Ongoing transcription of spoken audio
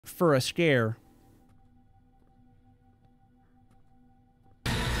for a scare.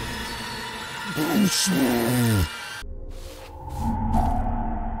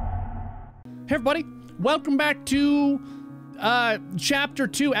 Hey everybody, welcome back to Chapter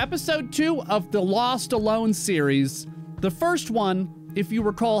 2, Episode 2 of the Lost Alone series. The first one, if you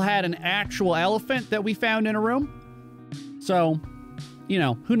recall, had an actual elephant that we found in a room. So, you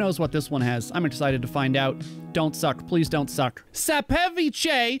know, who knows what this one has. I'm excited to find out. Don't suck, please don't suck.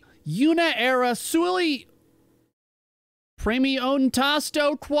 Sapevice una era suli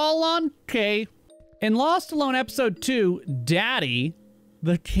premiontasto qualonque. In Lost Alone Episode 2, Daddy,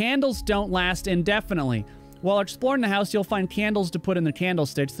 the candles don't last indefinitely. While exploring the house, you'll find candles to put in the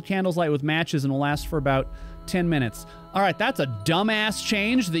candlesticks. The candles light with matches and will last for about 10 minutes. All right, that's a dumbass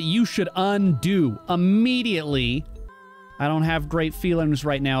change that you should undo immediately. I don't have great feelings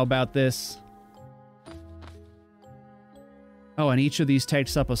right now about this. Oh, and each of these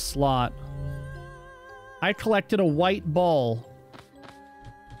takes up a slot. I collected a white ball.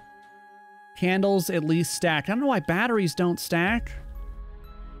 Candles at least stack. I don't know why batteries don't stack.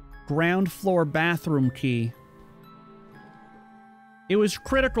 Ground floor bathroom key. It was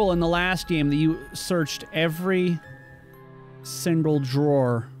critical in the last game that you searched every single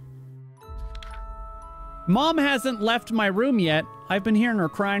drawer. Mom hasn't left my room yet. I've been hearing her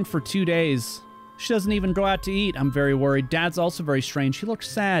crying for 2 days. She doesn't even go out to eat. I'm very worried. Dad's also very strange. He looks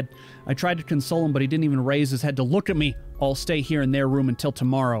sad. I tried to console him, but he didn't even raise his head to look at me. I'll stay here in their room until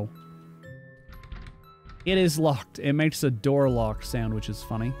tomorrow. It is locked. It makes a door lock sound, which is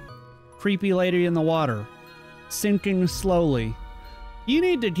funny. Creepy lady in the water. Sinking slowly. You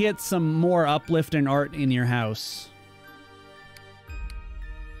need to get some more uplifting art in your house.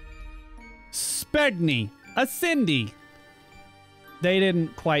 Spegni. A Cindy. They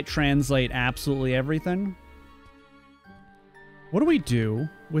didn't quite translate absolutely everything. What do we do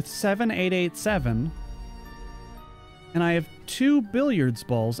with 7887? And I have 2 billiards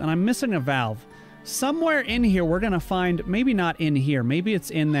balls, and I'm missing a valve. Somewhere in here, we're gonna find... Maybe not in here. Maybe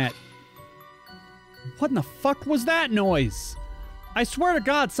it's in that... What in the fuck was that noise? I swear to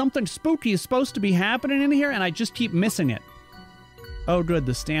God, something spooky is supposed to be happening in here, and I just keep missing it. Oh, good.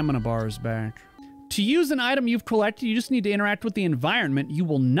 The stamina bar is back. To use an item you've collected, you just need to interact with the environment. You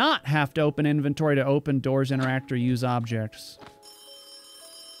will not have to open inventory to open doors, interact, or use objects.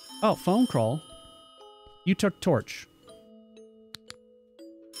 Oh, phone call. You took torch.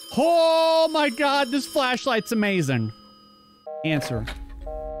 Oh my God, this flashlight's amazing. Answer.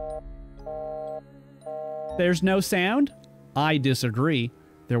 There's no sound? I disagree.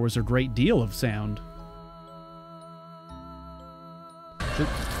 There was a great deal of sound.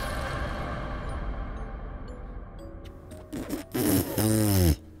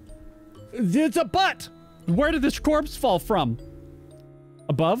 It's a butt! Where did this corpse fall from?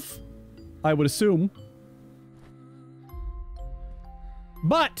 Above? I would assume.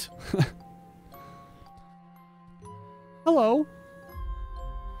 But! Hello?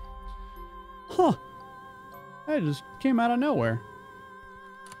 Huh. That just came out of nowhere.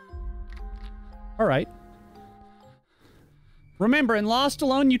 Alright. Remember, in Lost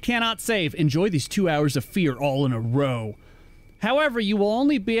Alone, you cannot save. Enjoy these 2 hours of fear all in a row. However, you will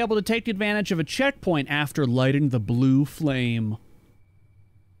only be able to take advantage of a checkpoint after lighting the blue flame.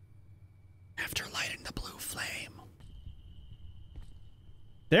 After lighting the blue flame.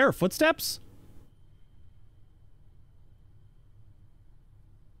 There are footsteps?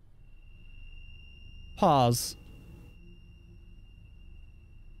 Pause.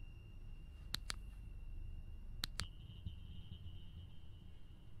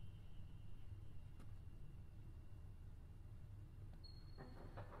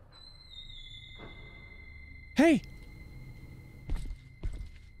 Hey!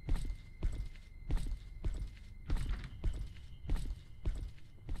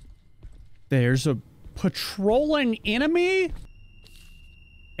 There's a patrolling enemy?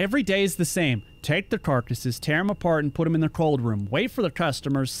 Every day is the same. Take the carcasses, tear them apart, and put them in the cold room. Wait for the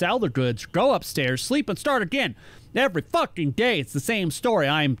customers, sell the goods, go upstairs, sleep, and start again. Every fucking day, it's the same story.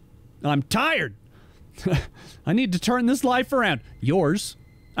 I'm tired. I need to turn this life around. Yours.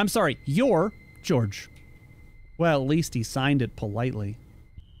 I'm sorry, your George. Well, at least he signed it politely.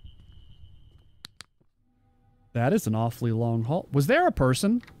 That is an awfully long haul. Was there a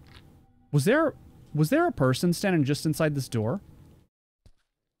person? Was there a person standing just inside this door?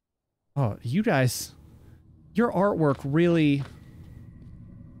 Oh, you guys, your artwork really...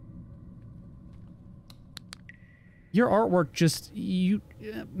 Your artwork just,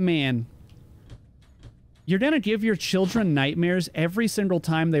 man. You're gonna give your children nightmares every single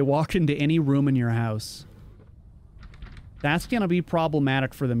time they walk into any room in your house. That's going to be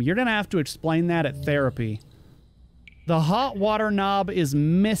problematic for them. You're going to have to explain that at therapy. The hot water knob is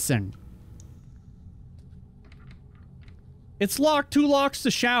missing. It's locked. 2 locks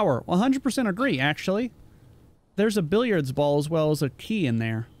to shower. 100% agree, actually. There's a billiards ball as well as a key in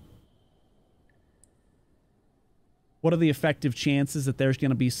there. What are the effective chances that there's going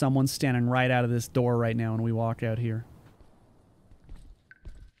to be someone standing right out of this door right now when we walk out here?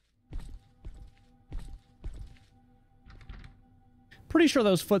 Pretty sure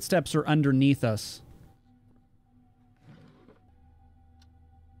those footsteps are underneath us.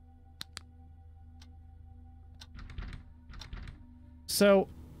 So,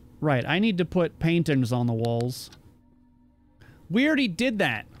 right, I need to put paintings on the walls. We already did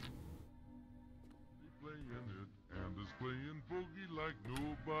that.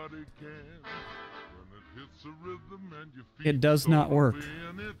 It does not work.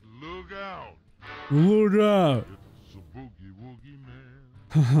 Look out.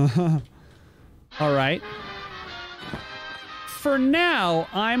 Alright. For now,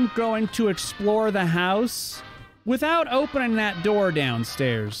 I'm going to explore the house without opening that door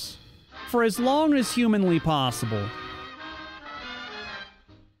downstairs. For as long as humanly possible.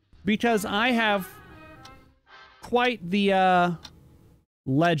 Because I have quite the,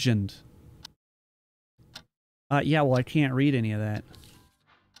 legend. Yeah, well, I can't read any of that.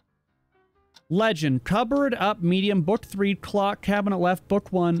 Legend. Cupboard up, medium, book 3, clock, cabinet left,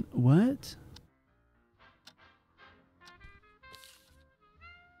 book 1. What?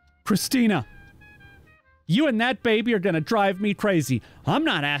 Christina. You and that baby are gonna drive me crazy. I'm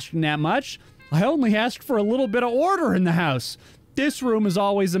not asking that much. I only asked for a little bit of order in the house. This room is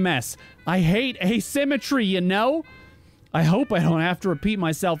always a mess. I hate asymmetry, you know? I hope I don't have to repeat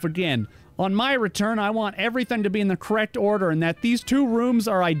myself again. On my return, I want everything to be in the correct order and that these 2 rooms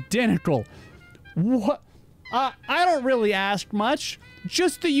are identical. What? I don't really ask much.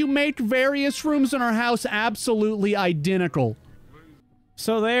 Just that you make various rooms in our house absolutely identical.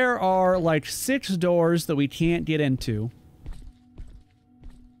 So there are like 6 doors that we can't get into.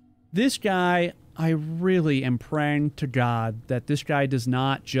 This guy, I really am praying to God that this guy does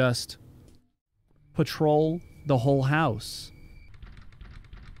not just patrol the whole house.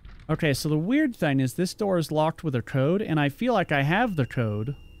 Okay, so the weird thing is this door is locked with a code, and I feel like I have the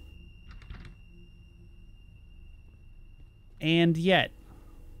code. And yet,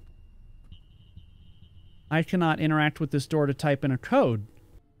 I cannot interact with this door to type in a code.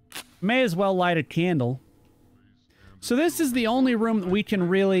 May as well light a candle. So this is the only room that we can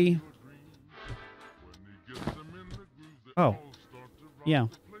really... Oh. Yeah.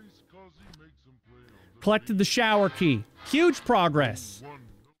 Collected the shower key. Huge progress.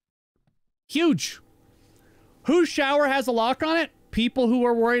 Huge. Whose shower has a lock on it? People who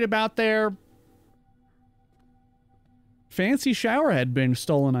are worried about their fancy shower head being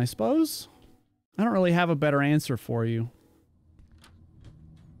stolen, I suppose. I don't really have a better answer for you.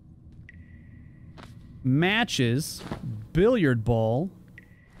 Matches, billiard ball,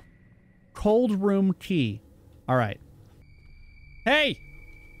 cold room key. All right. Hey!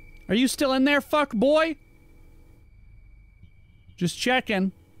 Are you still in there, fuck boy? Just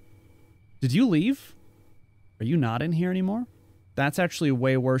checking. Did you leave? Are you not in here anymore? That's actually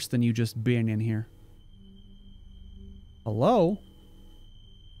way worse than you just being in here. Hello?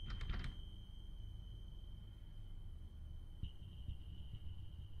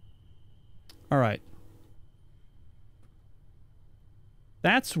 All right.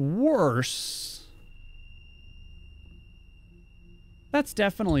 That's worse. That's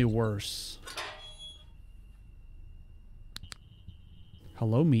definitely worse.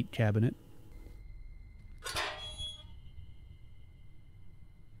 Hello, meat cabinet.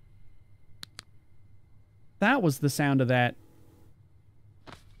 That was the sound of that.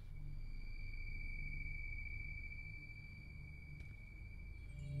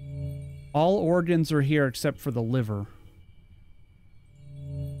 All organs are here except for the liver.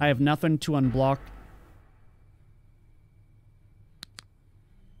 I have nothing to unblock.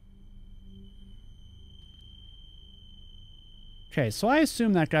 Okay, so I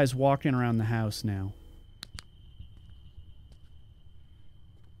assume that guy's walking around the house now.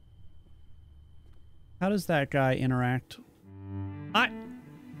 How does that guy interact?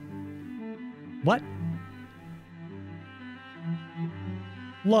 What?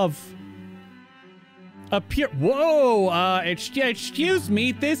 Love. Appear. Whoa! Excuse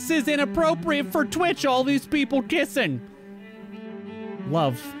me, this is inappropriate for Twitch, all these people kissing.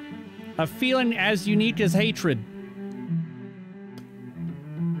 Love. A feeling as unique as hatred.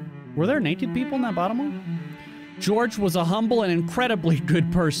 Were there naked people in that bottom one? George was a humble and incredibly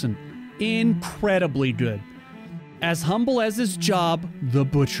good person. Incredibly good. as humble as his job, the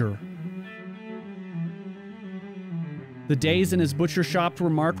butcher. The days in his butcher shop were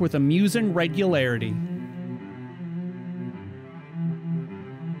marked with amusing regularity.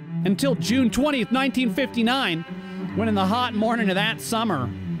 Until June 20th, 1959, when in the hot morning of that summer,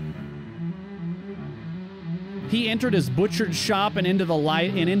 he entered his butchered shop and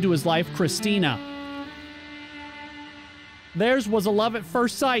into his life, Christina. Theirs was a love at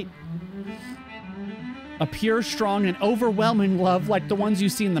first sight. A pure, strong, and overwhelming love like the ones you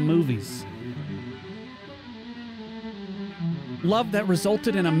see in the movies. Love that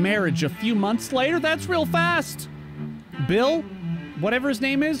resulted in a marriage a few months later. That's real fast. Bill, whatever his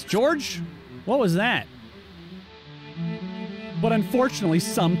name is, George? What was that? But unfortunately,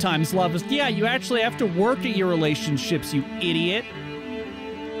 sometimes love is... Yeah, you actually have to work at your relationships, you idiot.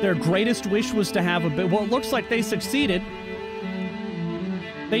 Their greatest wish was to have a bit... Well, it looks like they succeeded.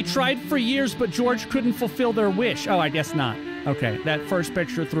 They tried for years, but George couldn't fulfill their wish. Oh, I guess not. Okay, that first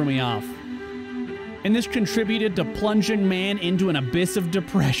picture threw me off. And this contributed to plunging man into an abyss of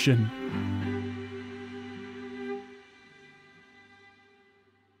depression.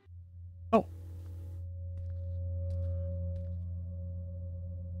 Oh.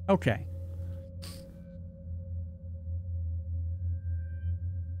 Okay.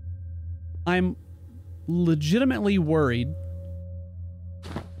 I'm legitimately worried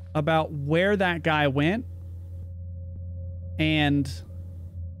about where that guy went, and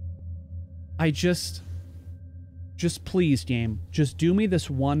I just please, game, just do me this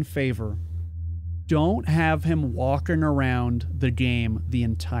one favor. Don't have him walking around the game the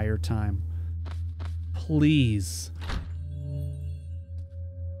entire time. Please.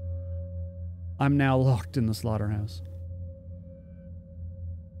 I'm now locked in the slaughterhouse.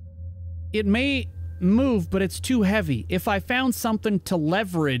 It may move, but it's too heavy. If I found something to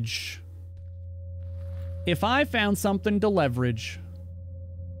leverage...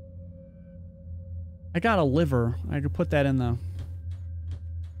 I got a liver. I could put that in the...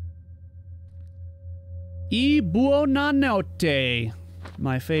 I Buonanotte.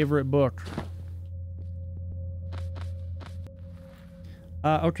 My favorite book.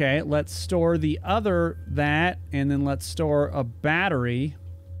 Okay, let's store the other that, and then let's store a battery.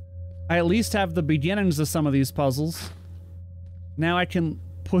 I at least have the beginnings of some of these puzzles. Now I can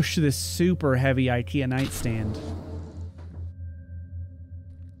push this super heavy IKEA nightstand.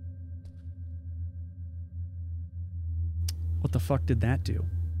 What the fuck did that do?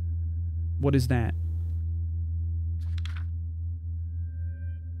 What is that?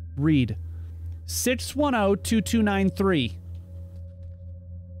 Read. 610-2293.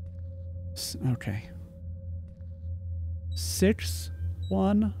 Okay.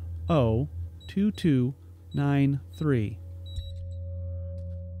 610-2293.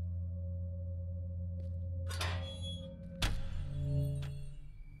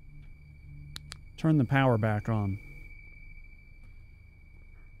 Turn the power back on.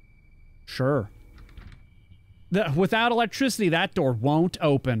 Sure. Without electricity, that door won't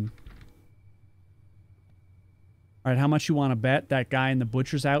open. Alright, how much you want to bet that guy in the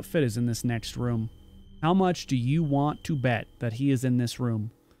butcher's outfit is in this next room? How much do you want to bet that he is in this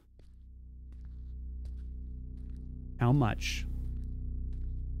room? How much?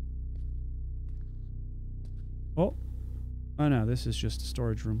 Oh. Oh no, this is just a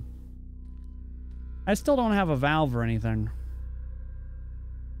storage room. I still don't have a valve or anything.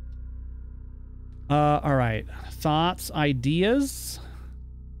 Alright. Thoughts, ideas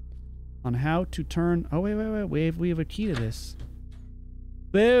on how to turn... Oh, wait. We have a key to this.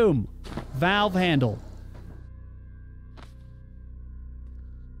 Boom! Valve handle.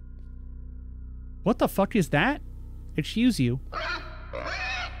 What the fuck is that? Excuse you.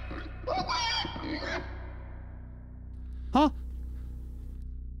 Huh?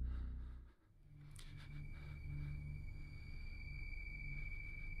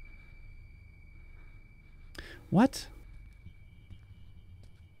 What?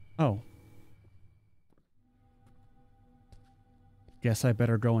 Oh. Guess I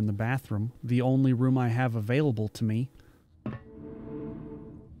better go in the bathroom. The only room I have available to me.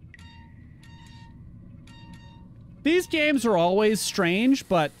 These games are always strange,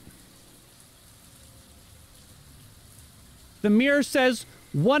 but... The mirror says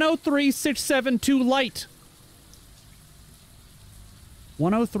 103672 light.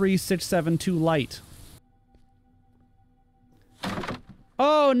 103672 light.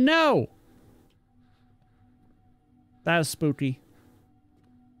 Oh no! That is spooky.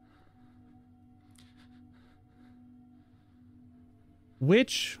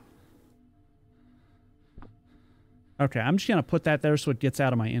 Which... Okay, I'm just gonna put that there so it gets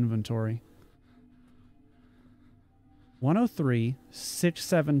out of my inventory. 103,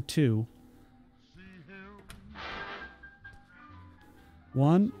 672.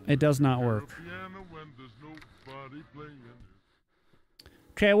 One, it does not work.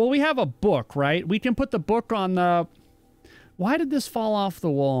 Okay, well, we have a book, right? We can put the book on the... Why did this fall off the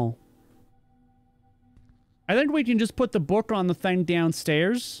wall? I think we can just put the book on the thing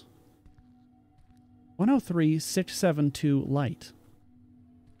downstairs. 103, 672, light.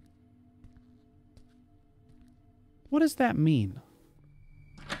 What does that mean?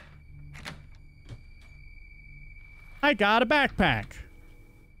 I got a backpack.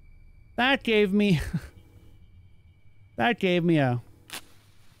 That gave me... that gave me a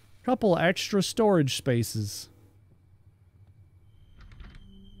couple extra storage spaces.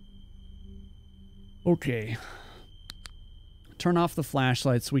 Okay. Turn off the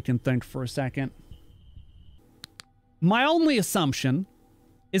flashlight so we can think for a second. My only assumption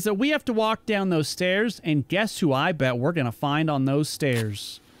is that we have to walk down those stairs, and guess who I bet we're gonna find on those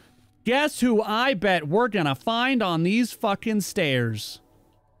stairs? Guess who I bet we're gonna find on these fucking stairs?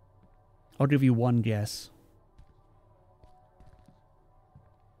 I'll give you one guess.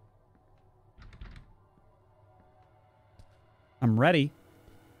 I'm ready.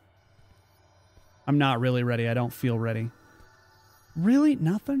 I'm not really ready. I don't feel ready. Really?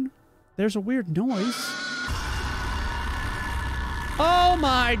 Nothing? There's a weird noise. Oh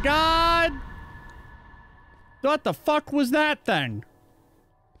my god! What the fuck was that thing?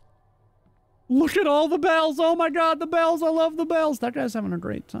 Look at all the bells! Oh my god, the bells! I love the bells! That guy's having a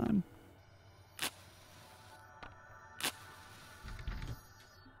great time.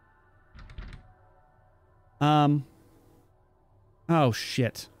 Oh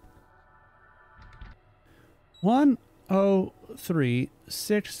shit. 103,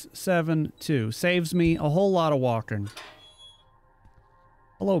 672. Saves me a whole lot of walking.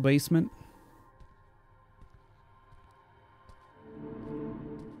 Hello, basement.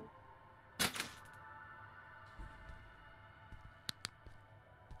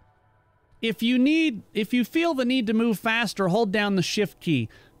 If you feel the need to move faster, hold down the shift key.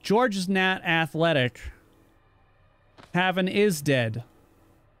 George is not athletic. Havin is dead.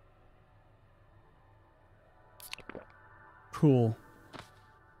 Cool.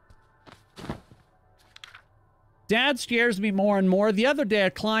 Dad scares me more and more. The other day, a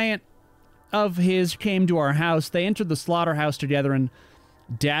client of his came to our house. They entered the slaughterhouse together, and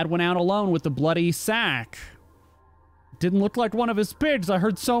Dad went out alone with the bloody sack. Didn't look like one of his pigs. I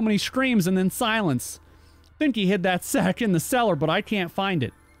heard so many screams and then silence. Think he hid that sack in the cellar, but I can't find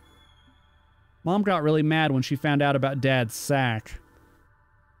it. Mom got really mad when she found out about Dad's sack.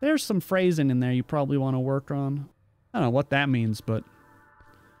 There's some phrasing in there you probably want to work on. I don't know what that means, but...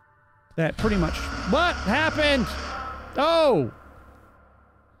 that pretty much... What happened? Oh!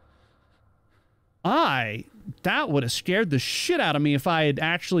 That would have scared the shit out of me if I had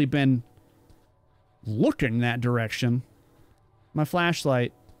actually been looking that direction. My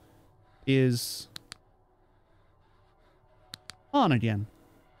flashlight is on again.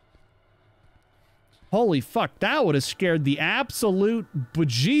 Holy fuck, that would have scared the absolute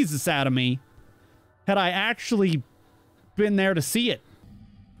bejesus out of me had I actually been there to see it.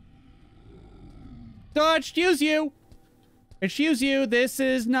 Oh, excuse you! Excuse you, this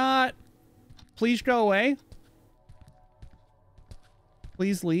is not... Please go away.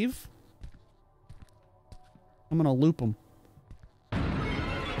 Please leave. I'm gonna loop him.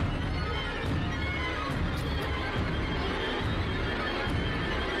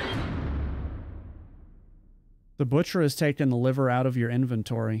 The butcher has taken the liver out of your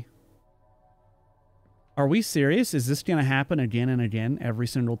inventory. Are we serious? Is this gonna happen again and again every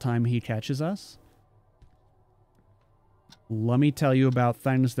single time he catches us? Let me tell you about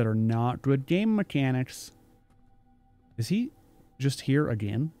things that are not good game mechanics. Is he just here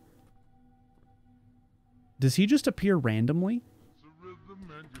again? Does he just appear randomly?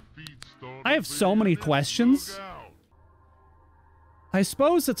 I have so many questions. I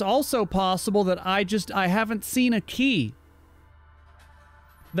suppose it's also possible that I haven't seen a key.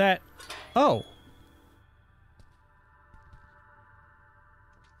 That... Oh.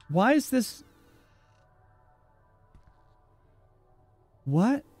 Why is this...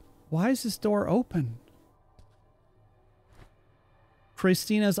 What? Why is this door open?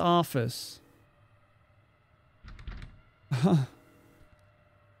 Christina's office.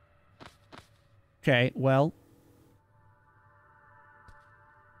 Okay, well...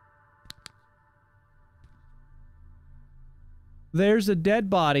 There's a dead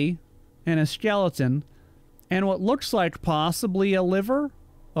body and a skeleton and what looks like possibly a liver,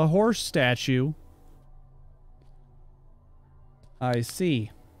 a horse statue. I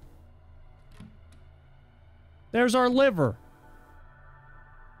see. There's our liver.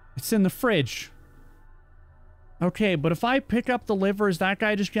 It's in the fridge. Okay, but if I pick up the liver, is that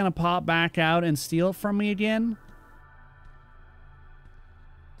guy just gonna pop back out and steal it from me again?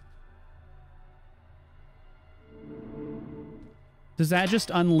 Does that just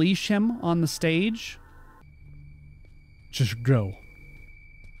unleash him on the stage? Just go.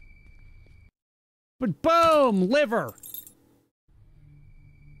 But boom! Liver!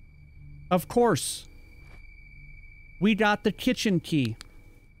 Of course. We got the kitchen key.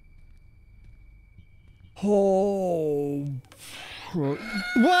 Oh.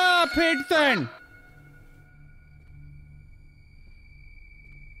 Whoa, pig thing!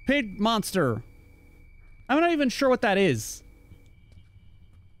 Pig monster. I'm not even sure what that is.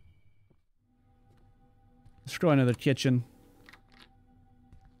 Let's go into the kitchen.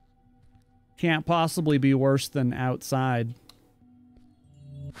 Can't possibly be worse than outside.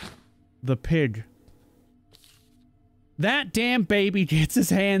 The pig. That damn baby gets his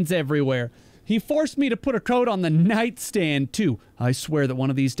hands everywhere. He forced me to put a coat on the nightstand, too. I swear that one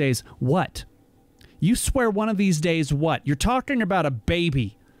of these days... What? You swear one of these days what? You're talking about a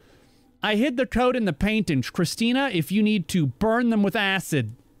baby. I hid the coat in the paintings. Christina, if you need to, burn them with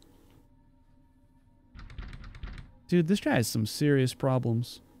acid. Dude, this guy has some serious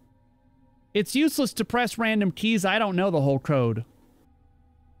problems. It's useless to press random keys. I don't know the whole code.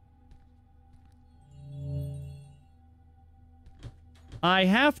 I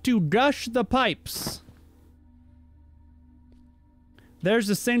have to gush the pipes. There's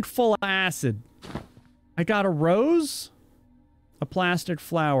a sink full of acid. I got a rose? A plastic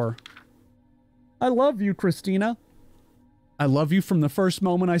flower. I love you, Christina. I love you from the first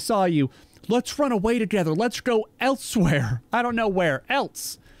moment I saw you. Let's run away together. Let's go elsewhere. I don't know where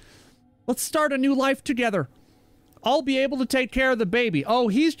else. Let's start a new life together. I'll be able to take care of the baby. Oh,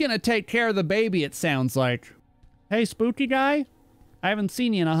 he's gonna take care of the baby, it sounds like. Hey, spooky guy? I haven't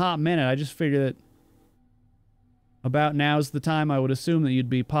seen you in a hot minute. I just figured that about now's the time I would assume that you'd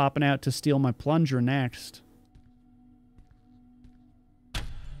be popping out to steal my plunger next.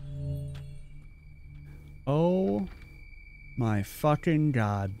 Oh my fucking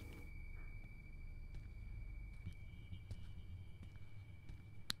god.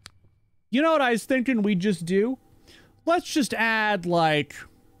 You know what I was thinking we'd just do? Let's just add, like,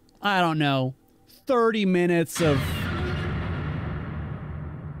 I don't know, 30 minutes of...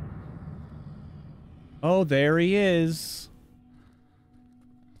 Oh, there he is.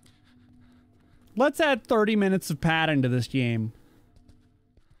 Let's add 30 minutes of padding to this game.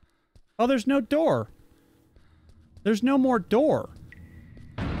 Oh, there's no door. There's no more door.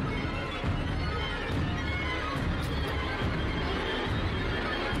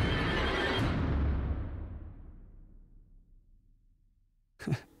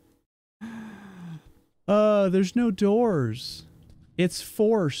 There's no doors. It's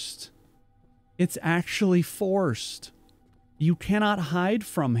forced. It's actually forced. You cannot hide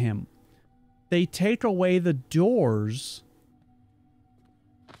from him. They take away the doors.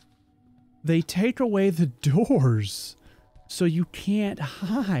 They take away the doors, so you can't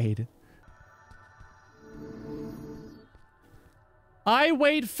hide. I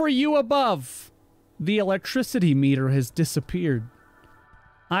wait for you above. The electricity meter has disappeared.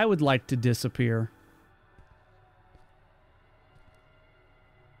 I would like to disappear.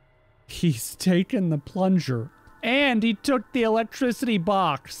 He's taken the plunger. And he took the electricity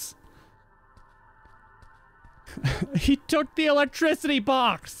box. He took the electricity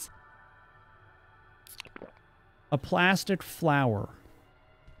box! A plastic flower.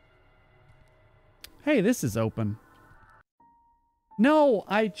 Hey, this is open. No,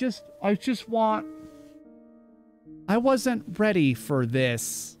 I just want... I wasn't ready for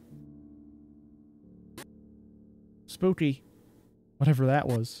this. Spooky. Whatever that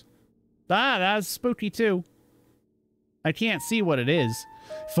was. Ah, that's spooky too. I can't see what it is.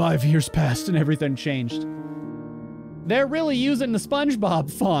 5 years passed and everything changed. They're really using the SpongeBob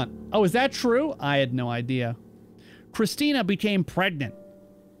font. Oh, is that true? I had no idea. Christina became pregnant.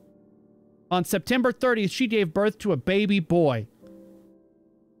 On September 30th, she gave birth to a baby boy.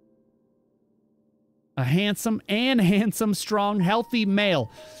 A handsome, strong, healthy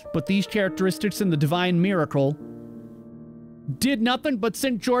male. But these characteristics in the divine miracle did nothing but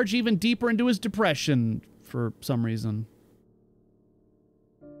sink George even deeper into his depression for some reason.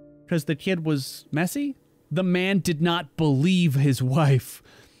 Because the kid was messy? The man did not believe his wife.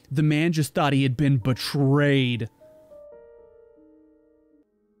 The man just thought he had been betrayed.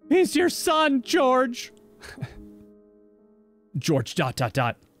 He's your son, George. George ...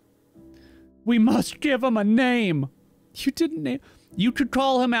 We must give him a name. You didn't name... You could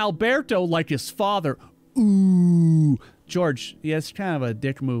call him Alberto like his father. Ooh. George, yeah, it's kind of a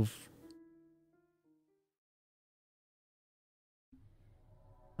dick move.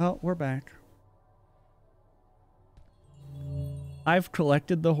 Oh, we're back. I've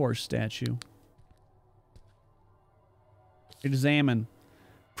collected the horse statue. Examine.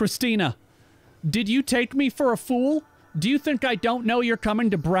 Christina, did you take me for a fool? Do you think I don't know you're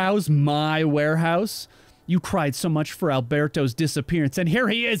coming to browse my warehouse? You cried so much for Alberto's disappearance, and here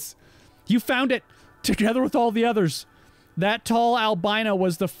he is! You found it, together with all the others. That tall albino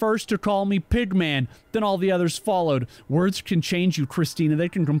was the first to call me Pigman, then all the others followed. Words can change you, Christina. They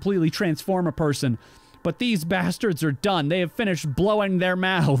can completely transform a person. But these bastards are done. They have finished blowing their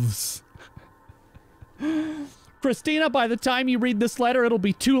mouths. Christina, by the time you read this letter, it'll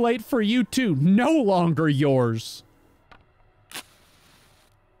be too late for you too. No longer yours.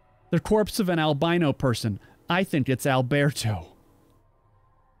 The corpse of an albino person. I think it's Alberto.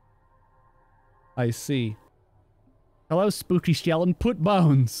 I see. Hello, spooky skeleton. Put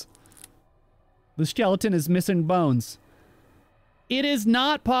bones. The skeleton is missing bones. It is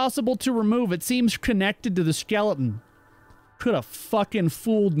not possible to remove. It seems connected to the skeleton. Could have fucking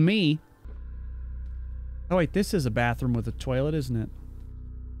fooled me. Oh, wait, this is a bathroom with a toilet, isn't it?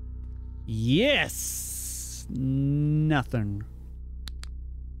 Yes! Nothing.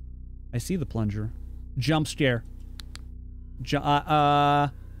 I see the plunger. Jump scare.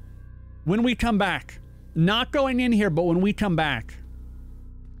 When we come back. Not going in here, but when we come back.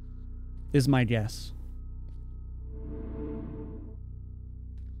 Is my guess.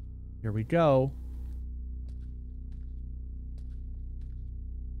 Here we go.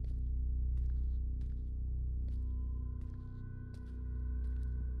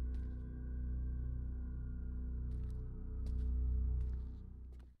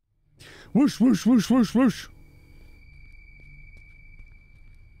 Whoosh, whoosh, whoosh, whoosh, whoosh.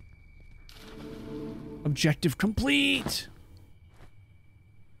 Objective complete.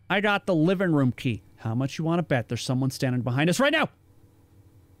 I got the living room key. How much you want to bet there's someone standing behind us right now?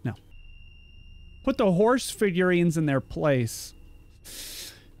 No. Put the horse figurines in their place.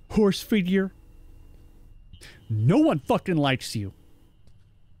 Horse figure. No one fucking likes you.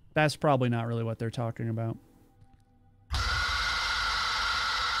 That's probably not really what they're talking about.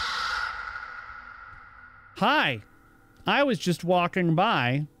 Hi. I was just walking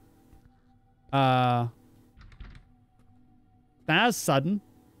by. That was sudden.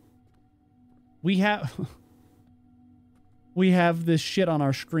 We have this shit on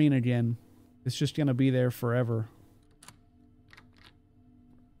our screen again. It's just gonna be there forever.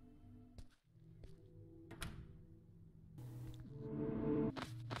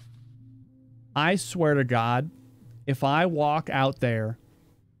 I swear to God, if I walk out there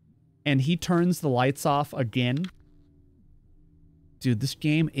and he turns the lights off again, dude, this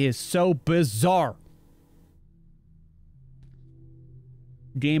game is so bizarre.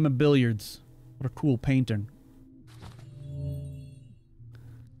 Game of billiards. What a cool painting.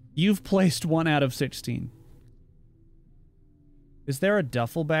 You've placed 1 out of 16. Is there a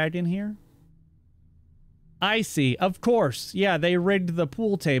duffel bag in here? I see. Of course. Yeah, they rigged the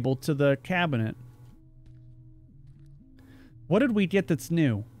pool table to the cabinet. What did we get that's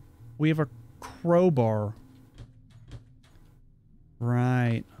new? We have a crowbar.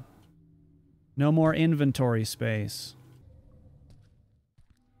 Right. No more inventory space.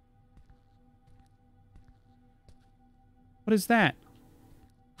 What is that?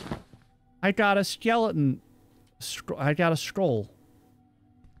 I got a skeleton. I got a scroll.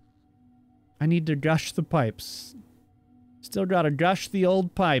 I need to gush the pipes. Still gotta gush the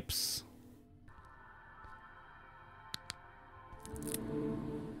old pipes.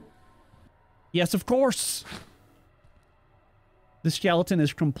 Yes, of course! The skeleton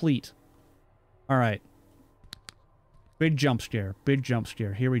is complete. Alright. Big jump scare. Big jump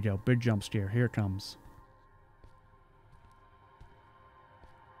scare. Here we go. Big jump scare. Here it comes.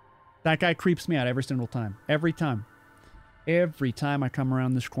 That guy creeps me out every single time. Every time. Every time I come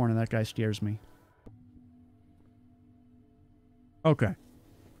around this corner, that guy scares me. Okay.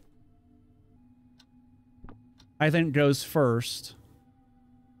 I think goes first.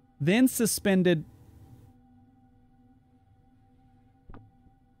 Then suspended.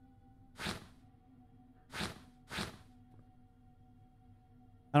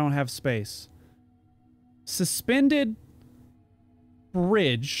 I don't have space. Suspended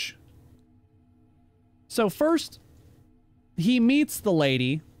bridge. So first, he meets the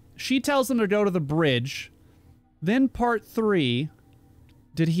lady. She tells him to go to the bridge. Then part 3.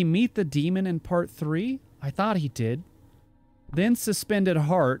 Did he meet the demon in part 3? I thought he did. Then suspended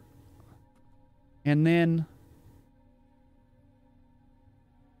heart. And then...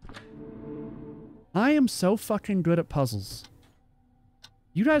 I am so fucking good at puzzles.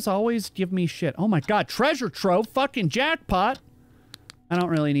 You guys always give me shit. Oh my god, treasure trove, fucking jackpot! I don't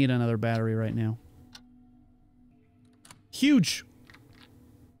really need another battery right now. Huge!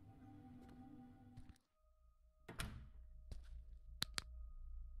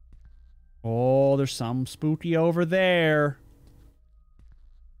 Oh, there's some spooky over there.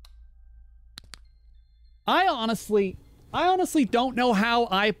 I honestly don't know how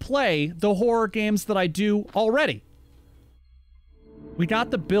I play the horror games that I do already. We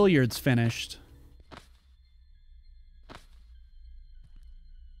got the billiards finished.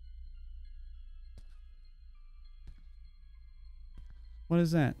 What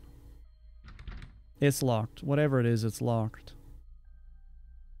is that? It's locked. Whatever it is, it's locked.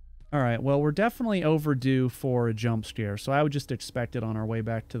 Alright, well, we're definitely overdue for a jump scare, so I would just expect it on our way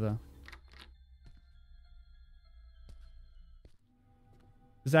back to the...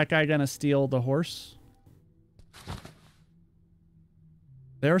 Is that guy gonna steal the horse?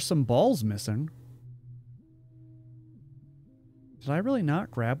 There are some balls missing. Did I really not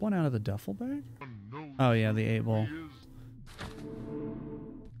grab one out of the duffel bag? Oh yeah, the 8-ball.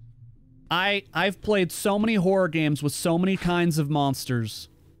 I've played so many horror games with so many kinds of monsters.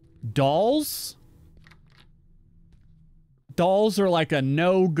 Dolls? Dolls are like a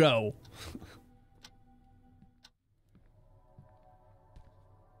no-go.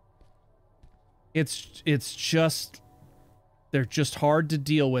 It's just... They're just hard to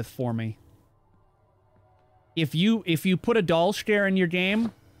deal with for me. If you put a doll scare in your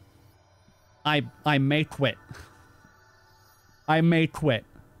game, I may quit. I may quit.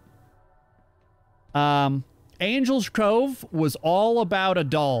 Angel's Cove was all about a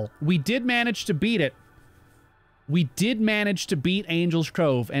doll. We did manage to beat it. We did manage to beat Angel's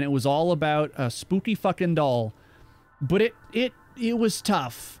Cove, and it was all about a spooky fucking doll. But it was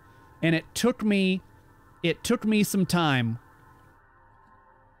tough, and it took me some time.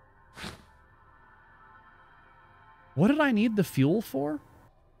 What did I need the fuel for?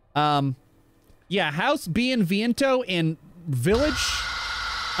 Yeah, House B and Viento in Village.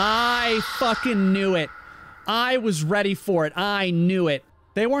 I fucking knew it. I was ready for it. I knew it.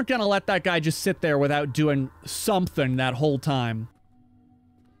 They weren't gonna let that guy just sit there without doing something that whole time.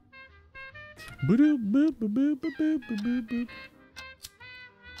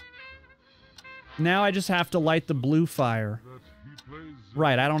 Now I just have to light the blue fire.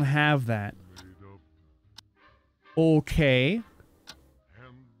 Right, I don't have that. Okay.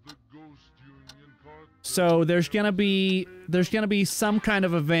 So there's gonna be some kind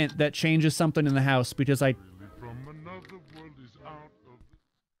of event that changes something in the house because I...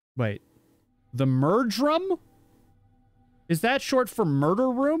 Wait. The merge room? Is that short for murder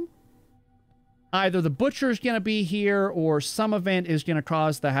room? Either the butcher's gonna be here or some event is gonna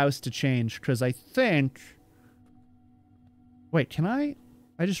cause the house to change, because I think... Wait, can I?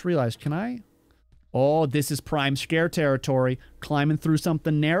 I just realized, can I? Oh, this is prime scare territory. Climbing through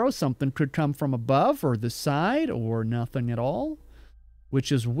something narrow, something could come from above or the side or nothing at all.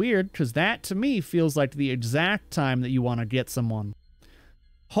 Which is weird, because that, to me, feels like the exact time that you want to get someone.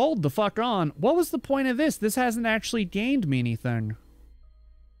 Hold the fuck on. What was the point of this? This hasn't actually gained me anything.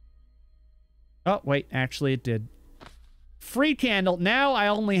 Oh, wait, actually it did. Free candle. Now I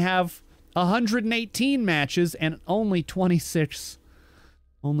only have 118 matches and only 26...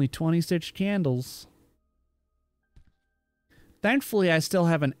 Only 26 candles. Thankfully, I still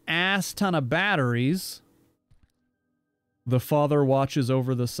have an ass ton of batteries. The father watches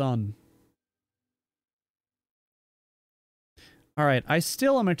over the son. Alright, I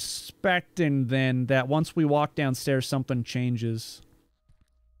still am expecting, then, that once we walk downstairs, something changes.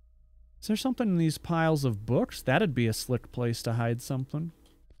 Is there something in these piles of books? That'd be a slick place to hide something.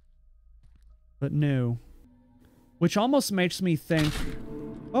 But no. Which almost makes me think...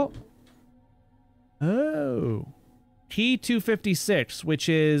 Oh. Oh. Key 256, which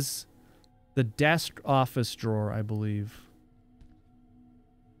is the desk office drawer, I believe.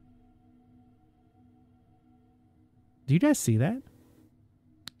 Do you guys see that?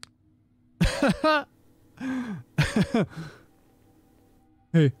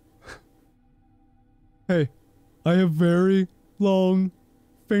 Hey. Hey. I have very long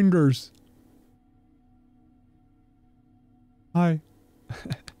fingers. Hi.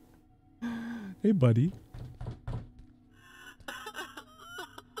 Hey, buddy.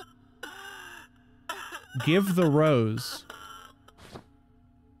 Give the rose.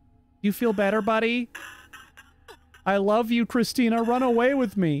 You feel better, buddy? I love you, Christina. Run away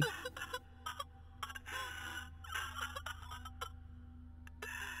with me.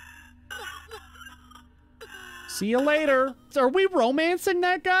 See you later. Are we romancing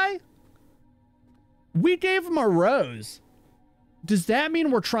that guy? We gave him a rose. Does that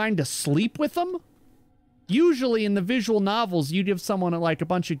mean we're trying to sleep with them? Usually in the visual novels, you give someone like a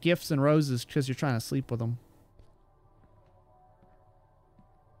bunch of gifts and roses because you're trying to sleep with them.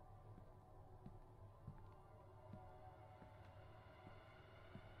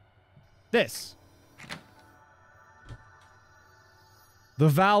 This. The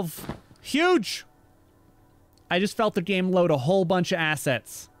valve. Huge! I just felt the game load a whole bunch of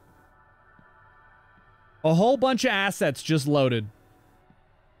assets. A whole bunch of assets just loaded.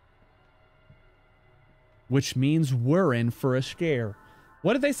 Which means we're in for a scare.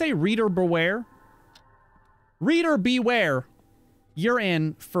 What did they say? Reader beware? Reader beware. You're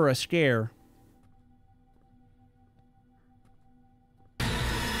in for a scare.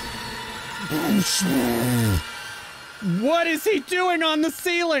 What is he doing on the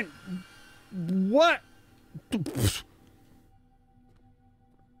ceiling? What?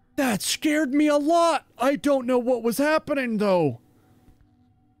 That scared me a lot. I don't know what was happening, though.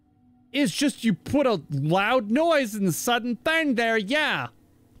 It's just you put a loud noise and sudden thing there, yeah.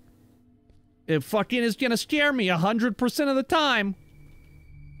 It fucking is gonna scare me 100% of the time.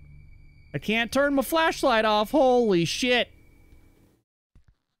 I can't turn my flashlight off, holy shit.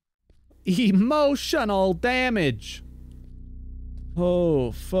 Emotional damage.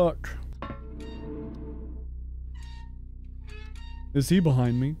 Oh, fuck. Is he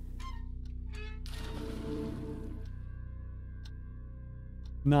behind me?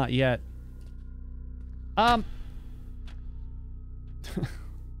 Not yet. Fuck.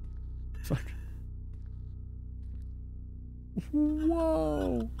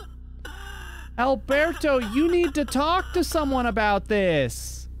 Whoa. Alberto, you need to talk to someone about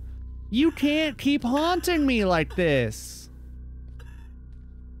this. You can't keep haunting me like this.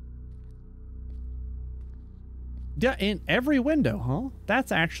 Yeah, in every window, huh?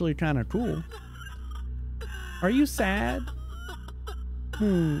 That's actually kind of cool. Are you sad?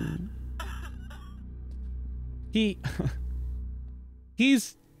 It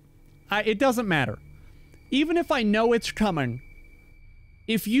doesn't matter. Even if I know it's coming,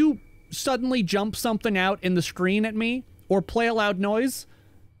 if you suddenly jump something out in the screen at me or play a loud noise,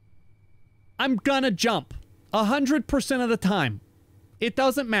 I'm gonna jump 100% of the time. It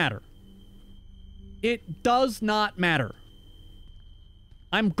doesn't matter. It does not matter.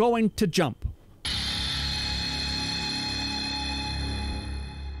 I'm going to jump.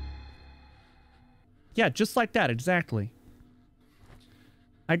 Yeah, just like that, exactly.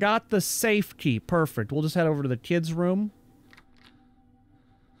 I got the safe key. Perfect. We'll just head over to the kids' room.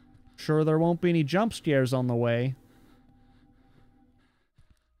 Sure there won't be any jump scares on the way.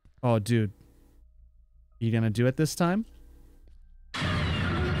 Oh, dude. You gonna do it this time?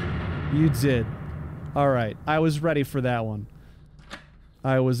 You did. Alright, I was ready for that one.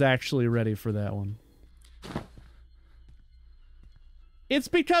 I was actually ready for that one. It's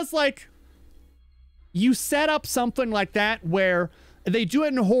because, like, you set up something like that where they do it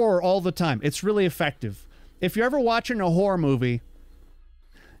in horror all the time. It's really effective. If you're ever watching a horror movie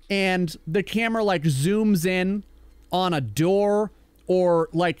and the camera, like, zooms in on a door, or,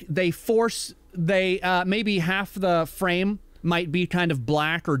 like, maybe half the frame might be kind of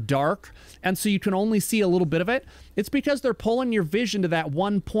black or dark, and so you can only see a little bit of it. It's because they're pulling your vision to that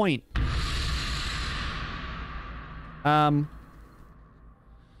one point.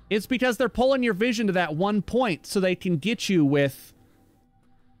 It's because they're pulling your vision to that one point so they can get you with...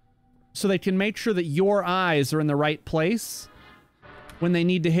 So they can make sure that your eyes are in the right place when they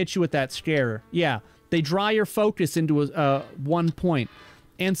need to hit you with that scare. Yeah, they draw your focus into one point.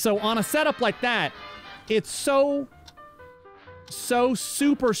 And so on a setup like that, it's so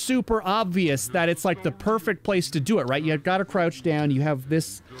super, super obvious that it's like the perfect place to do it, right? You've got to crouch down. You have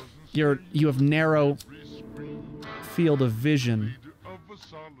this, you have narrow field of vision.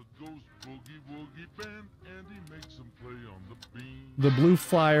 The blue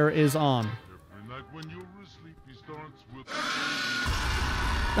flyer is on.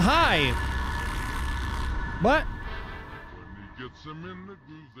 Hi! What?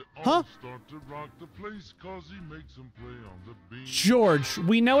 Huh? George,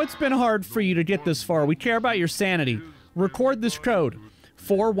 we know it's been hard for you to get this far. We care about your sanity. Record this code,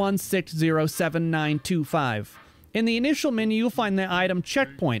 41607925. In the initial menu, you'll find the item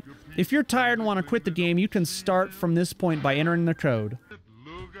checkpoint. If you're tired and want to quit the game, you can start from this point by entering the code.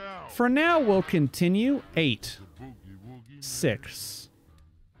 For now, we'll continue. 8, 6,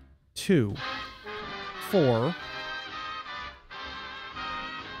 2, 4.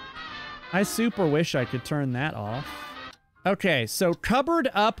 I super wish I could turn that off. Okay, so cupboard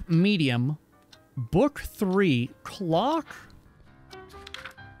up medium, book 3, clock.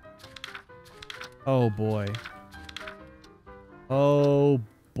 Oh boy. Oh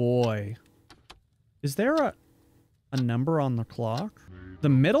boy. Is there a number on the clock? The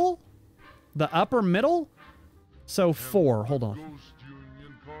middle? The upper middle? So 4. Hold on.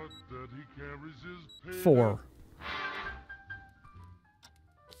 4.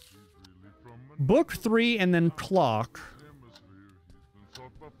 Book 3 and then clock.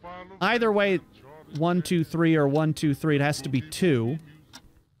 Either way, 1, 2, 3 or 1, 2, 3. It has to be 2.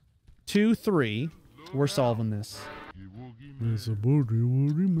 2, 3. We're solving this.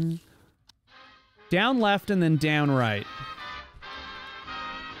 Down left and then down right.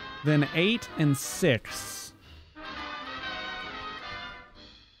 Then 8 and 6.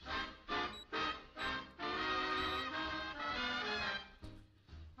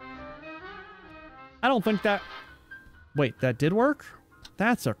 I don't think that... Wait, that did work?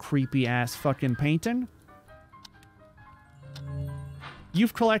 That's a creepy-ass fucking painting.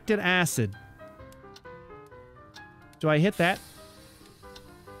 You've collected acid. Do I hit that?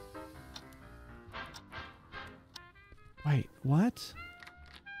 Wait, what?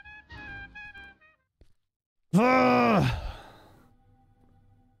 Ugh!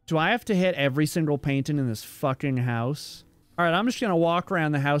 Do I have to hit every single painting in this fucking house? Alright, I'm just gonna walk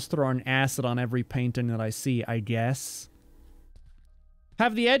around the house throwing acid on every painting that I see, I guess.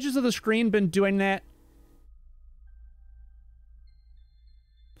 Have the edges of the screen been doing that?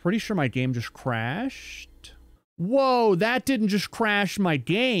 Pretty sure my game just crashed. Whoa, that didn't just crash my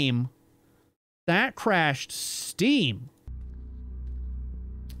game. That crashed Steam.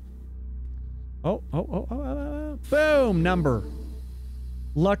 Oh. Boom, number.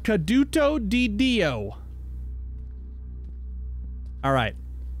 La Caduto di Dio. All right.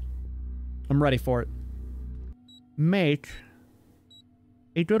 I'm ready for it. Make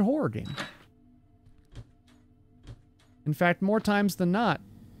a good horror game. In fact, more times than not.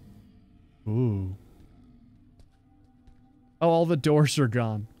 Ooh. Oh, all the doors are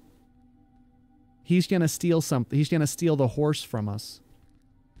gone. He's gonna steal something. He's gonna steal the horse from us.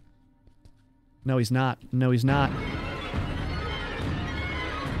 No, he's not. No, he's not.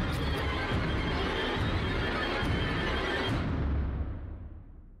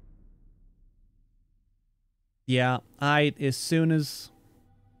 Yeah, as soon as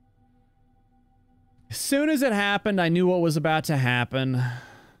it happened, I knew what was about to happen.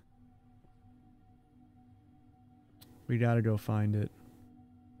 We gotta go find it.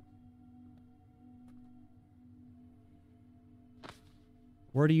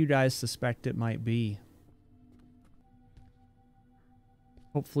 Where do you guys suspect it might be?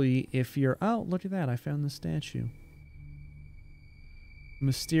 Hopefully, if you're... Oh, look at that. I found the statue.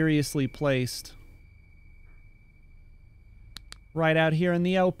 Mysteriously placed. Right out here in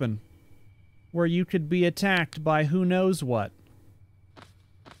the open. Where you could be attacked by who knows what.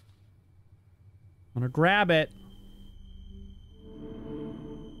 I'm gonna grab it.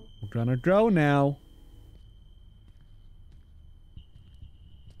 We're gonna go now.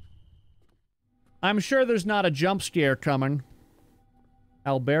 I'm sure there's not a jump scare coming.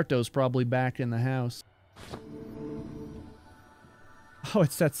 Alberto's probably back in the house. Oh,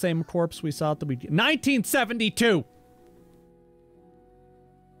 it's that same corpse we saw at the beginning. 1972!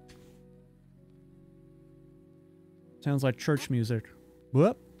 Sounds like church music.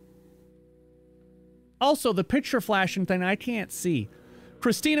 Whoop. Also, the picture flashing thing I can't see.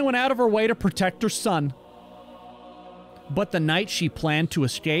 Christina went out of her way to protect her son. But the night she planned to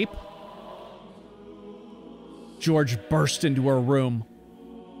escape, George burst into her room.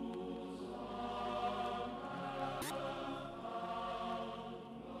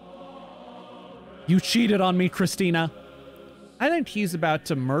 You cheated on me, Christina. I think he's about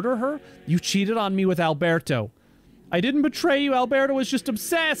to murder her. You cheated on me with Alberto. I didn't betray you. Alberto was just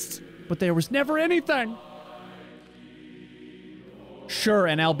obsessed. But there was never anything. Sure,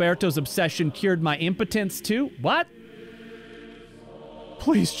 and Alberto's obsession cured my impotence too? What?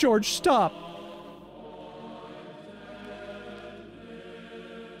 Please, George, stop.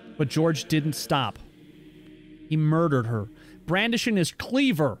 But George didn't stop. He murdered her, brandishing his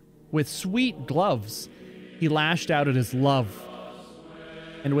cleaver with sweet gloves. He lashed out at his love.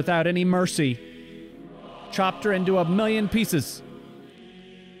 And without any mercy, chopped her into 1,000,000 pieces.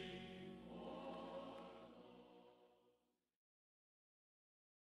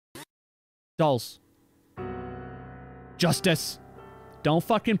 Dolls. Justice. Don't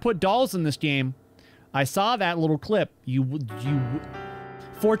fucking put dolls in this game. I saw that little clip.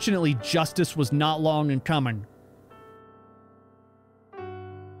 Fortunately, justice was not long in coming.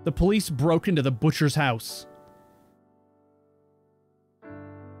 The police broke into the butcher's house.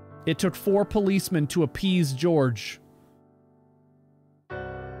 It took 4 policemen to appease George.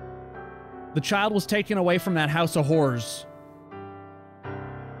 The child was taken away from that house of horrors.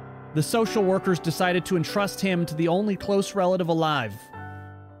 The social workers decided to entrust him to the only close relative alive,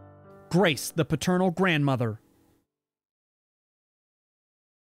 Grace, the paternal grandmother.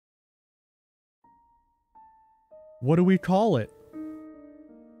 What do we call it?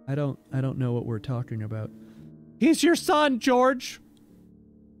 I don't know what we're talking about. He's your son, George! ...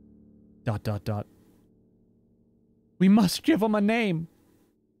 We must give him a name.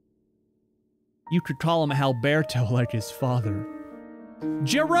 You could call him Alberto like his father.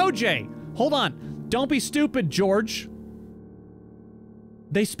 Geroje! Hold on. Don't be stupid, George.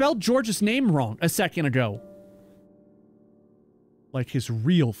 They spelled George's name wrong a second ago. Like his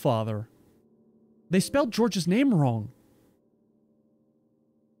real father. They spelled George's name wrong.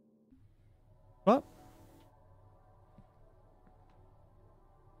 What?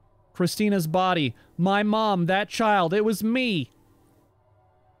 Christina's body. My mom, that child, it was me.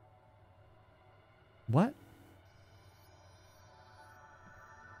 What?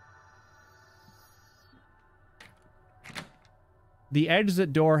 The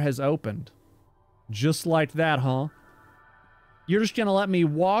exit door has opened. Just like that, huh? You're just gonna let me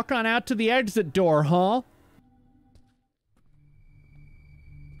walk on out to the exit door, huh?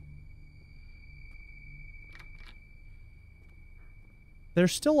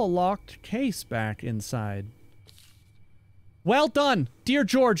 There's still a locked case back inside. Well done! Dear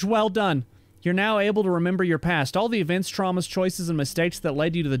George, well done! You're now able to remember your past, all the events, traumas, choices, and mistakes that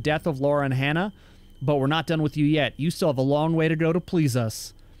led you to the death of Laura and Hannah, but we're not done with you yet. You still have a long way to go to please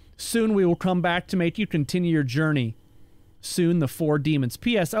us. Soon we will come back to make you continue your journey. Soon the 4 demons.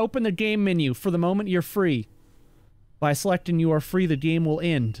 P.S. Open the game menu. For the moment, you're free. By selecting you are free, the game will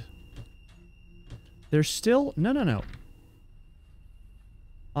end. There's still... No.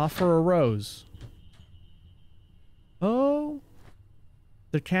 Offer a rose. Oh.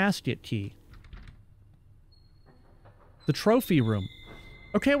 The casket key. The trophy room.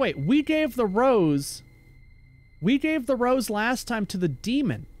 Okay, wait. We gave the rose... We gave the rose last time to the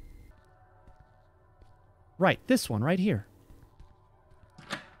demon. Right, this one right here.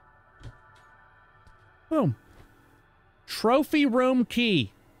 Boom. Trophy room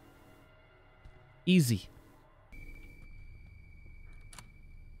key. Easy.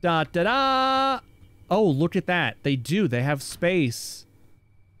 Da-da-da! Oh, look at that. They do. They have space.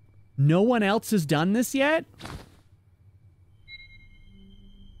 No one else has done this yet?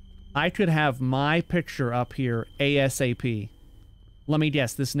 I could have my picture up here ASAP. Let me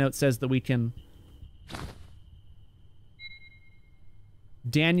guess. This note says that we can...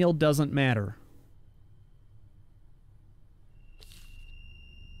 Daniel doesn't matter.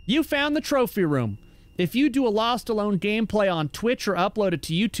 You found the trophy room. If you do a Lost Alone gameplay on Twitch or upload it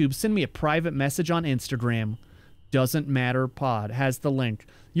to YouTube, send me a private message on Instagram. Doesn't matter pod has the link.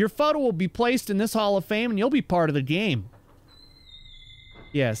 Your photo will be placed in this Hall of Fame and you'll be part of the game.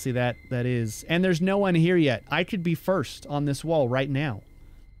 Yeah, see that is. And there's no one here yet. I could be first on this wall right now.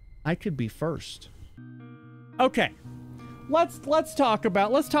 I could be first. Okay. Let's talk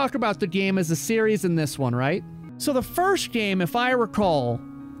about the game as a series in this one, right? So the first game, if I recall,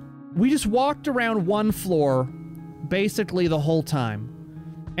 we just walked around one floor basically the whole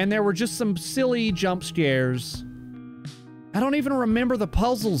time. And there were just some silly jump scares. I don't even remember the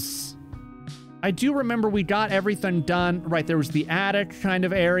puzzles. I do remember we got everything done. Right, there was the attic kind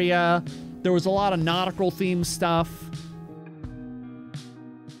of area. There was a lot of nautical themed stuff.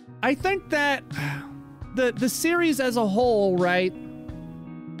 I think that the series as a whole, right?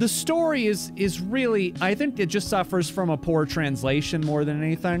 The story is really, I think it just suffers from a poor translation more than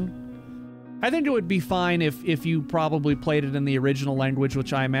anything. I think it would be fine if you probably played it in the original language,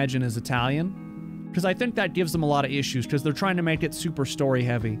 which I imagine is Italian. Because I think that gives them a lot of issues, because they're trying to make it super story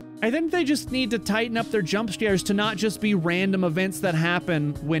heavy. I think they just need to tighten up their jump scares to not just be random events that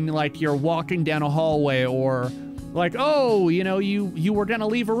happen when, like, you're walking down a hallway, or, like, oh, you know, you were gonna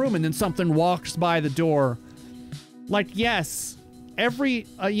leave a room and then something walks by the door. Like, yes, every,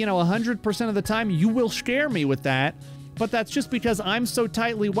 100% of the time you will scare me with that, but that's just because I'm so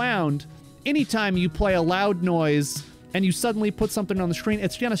tightly wound. Anytime you play a loud noise and you suddenly put something on the screen,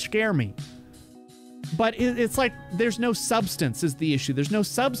 it's gonna scare me. But it's like, there's no substance is the issue. There's no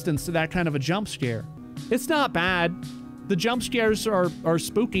substance to that kind of a jump scare. It's not bad. The jump scares are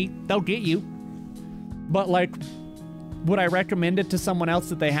spooky. They'll get you. But, like, would I recommend it to someone else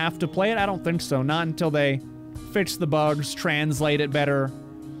that they have to play it? I don't think so. Not until they fix the bugs, translate it better,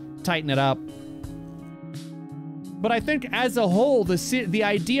 tighten it up. But I think as a whole, the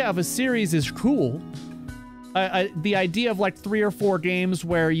idea of a series is cool. The idea of like 3 or 4 games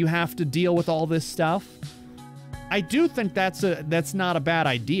where you have to deal with all this stuff, I do think that's not a bad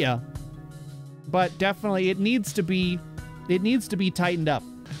idea. but definitely it needs to be tightened up.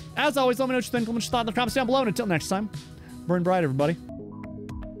 As always, let me know what you think, what you thought in the comments down below, and until next time, burn bright, everybody.